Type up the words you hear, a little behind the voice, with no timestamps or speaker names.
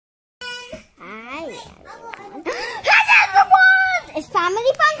Hey everyone! It's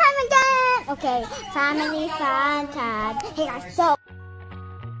family fun time again! Okay, family fun time. Hey guys, so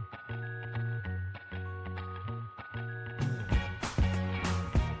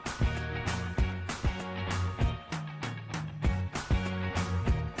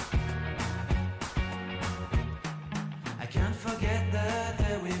I can't forget the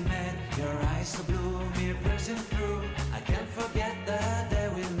day we met. Your eyes so blue, me piercing through. I can't forget the day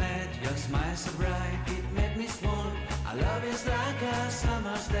we met. Your smile so bright, it made me swoon. Our love is like a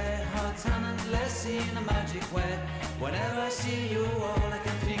summer's day, hot and endless in a magic way. Whenever I see you, all I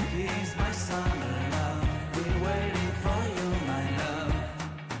can think is my summer love. We're waiting for you, my love.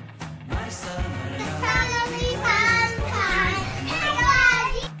 My summer love. family fun time.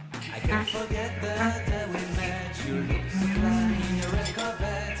 I can't forget the day we met. You look so fly in your red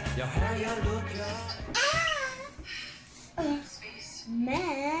Corvette. Your hair, your look, your...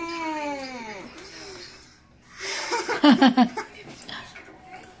 Man.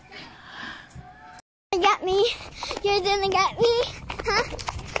 Got me. You didn't get me, huh?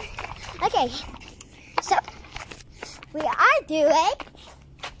 Okay, so we are doing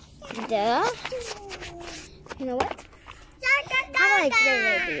the. You know what? I like the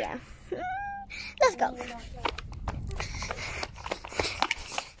idea. Let's go.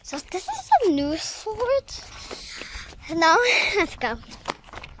 So this is a new sword. Now let's go.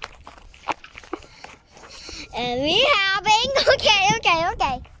 And we having okay.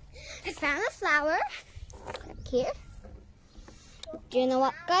 I found a flower here. Do you know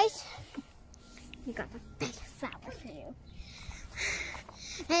what, guys? We got a big flower for you.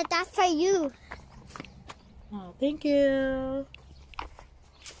 And that's for you. Oh, thank you.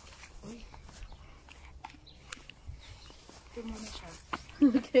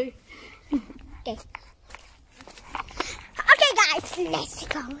 Okay. Okay. Okay, guys, let's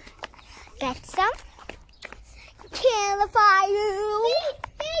go. Get some campfire.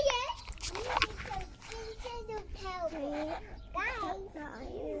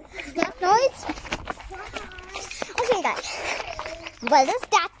 That noise? Okay, guys. What is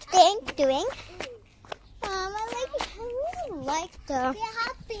that thing doing? I really like the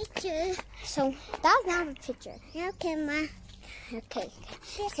picture. So that's not a picture. Okay, Ma. Okay.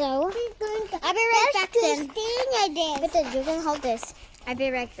 So I'll be right back then. But then you can hold this. I'll be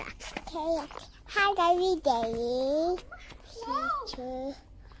right back. Okay. Hi, Daddy. Picture.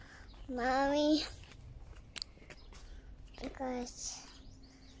 Mommy. Because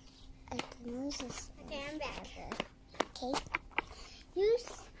I can use this. Okay, I'm back. Okay. Use.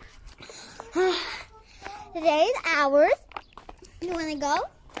 Today is ours. You wanna go?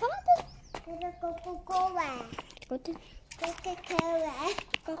 Come on. Coca-Cola. Go to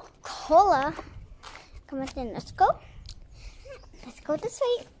Coca-Cola. Come on then, let's go. Let's go this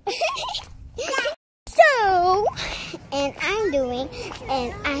way. So, and I'm doing.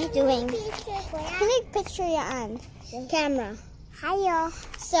 Big picture on camera. Hi y'all.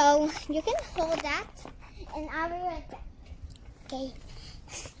 So you can hold that, and I'll be right back. Okay.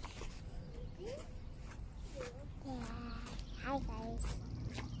 Hi guys.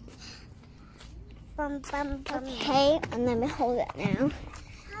 Okay, and let me hold it now.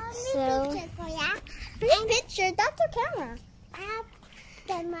 So, big picture, that's a camera.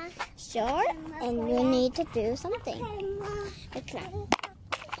 Sure, and you need to do something. Like that.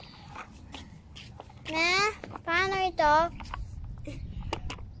 Nah, paano ito?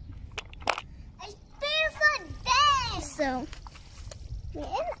 It's beautiful day! So,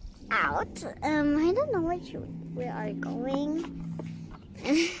 we're out. I don't know where we are going.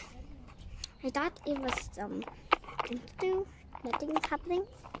 I thought it was nothing's happening,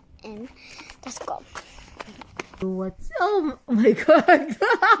 and let's go. What's oh my god.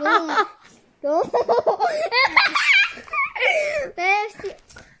 Go.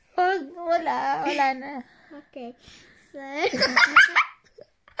 Wala na. Okay. So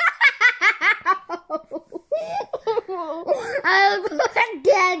I'll go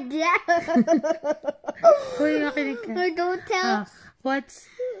dead. Hoy, nakinig ka. Don't tell. What's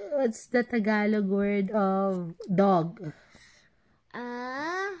the Tagalog word of dog?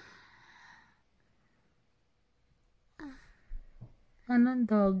 Anong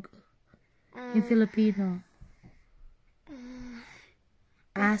dog? In Filipino.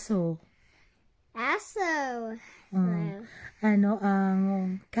 Aso. Aso. Ano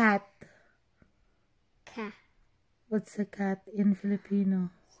ang cat? Cat. What's a cat in Filipino?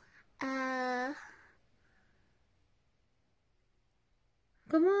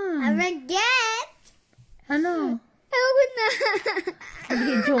 Come on. I forget. Ano? I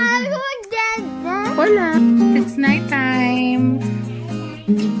forget. Wala. It's night time.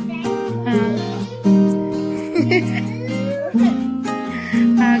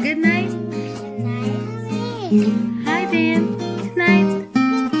 Hi, Dan.